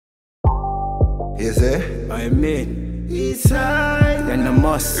Is it? I mean, EastSyde. then the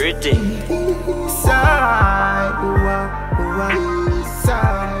must. EastSyde.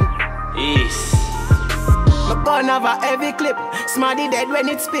 EastSyde. East. My gun have a heavy clip. Smarty dead when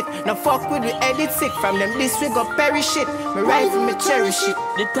it spit. No fuck with the edit sick. From them this we go perish it. Me rifle me cherish it.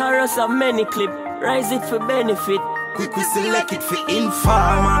 The Taurus have many clip. Rise it for benefit. Quick we select it for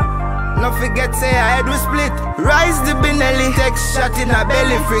informer. No forget say I head we split. Rise the Benelli. Take shot in a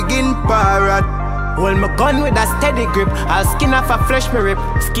belly friggin' parrot. Hold my gun with a steady grip. I'll skin off a flesh me rip.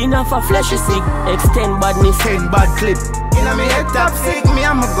 Skin off a flesh is sick. X10 Badness. 10 bad clip. Inna me head top sick. Me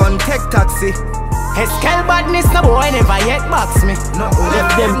and my gun take taxi. X10 Badness, no boy never yet box me. No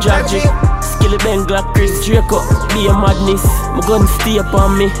Left them tragic. Skillibeng, Glock, Chris, Draco. Be a madness. My gun stay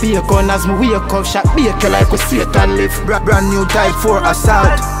upon me. Be a gun as me wake up. Shot be a kill like we Satan live. Brand new type 4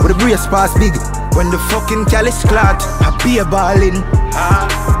 assault. With the brace pass big. When the fucking callous clot. I be a ballin'.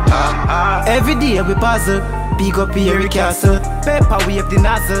 Every day we puzzle. Big up here castle. Paper wave the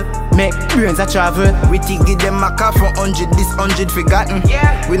nozzle. Make brains a travel. We take give them a car for 100. This 100 forgotten.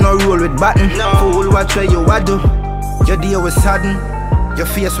 We no roll with baton. Fool watch where you do. Your day was sadden. Your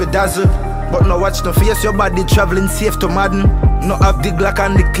face with dazzle. But no watch no face. Your body traveling safe to Madden. No have the Glock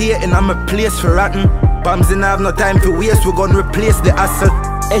and the K. And I'm a place for rotten. Bombs in have no time for waste. We gon' replace the asset.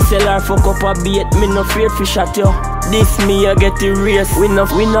 SLR fuck up a bait. Me no afraid fi shot you. This me I get the race. We no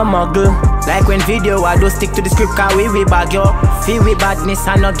muggle. Like when video I do stick to the script. Cause we bag yo. Feel we badness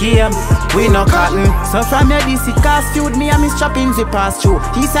and no game. We no cotton. So from your DC cast feud. Me and Miss Choppings we pass through.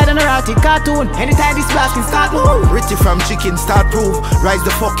 He said an erotic cartoon. Anytime this blasting start move. Ritty from chicken start proof. Rise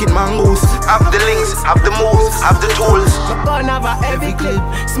the fucking mangoes. Have the links, have the moves, have the tools. My gun have a heavy clip.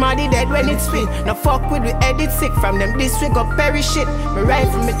 Smarty dead when it spit. No fuck with the edit sick. From them this we go perish it. Me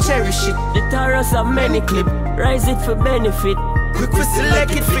rifle me cherish it. The Taurus have many clip. Rise it for benefit. Quick we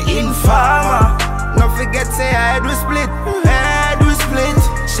select it for informer. No forget say I head we split. Head we split.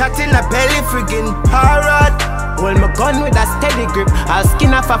 Shot in a belly friggin' parrot. Hold my gun with a steady grip. I'll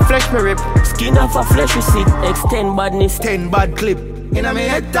skin off a flesh me rip. Skin off a flesh is sick. X10 Badness. 10 bad clip. Inna me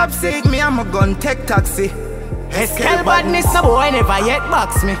head top sick. Me and my gun take taxi. X10 Badness, no boy never yet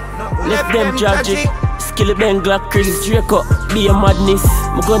box me. Left them tragic. Skillibeng, Glock, Chris, Draco. Be a madness.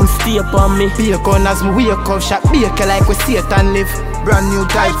 My gun stay upon me. Be a gun as me wake up. Shot be a kill like we Satan live. Brand new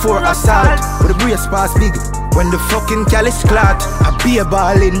type 4 assault. With the brace pass big. When the fucking callous clot. I be a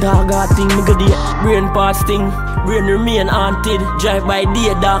ballin'. Dog a thing, nigga the brain parts thing. Brain remain haunted. Drive by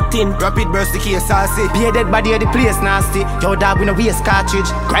day dark thing. Rapid burst the case saucy. Be a dead body of the place nasty. Yo dog we no waste cartridge.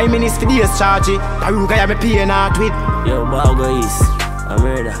 Crime in is for days charge it. Baruga ya me paying out with. Yo Bago East. I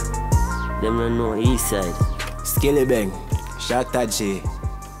murder. Them don't know EastSyde. Skillibeng. Shatta J.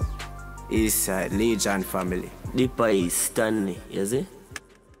 EastSyde. Legion family. Deeper East. Stanley. You see?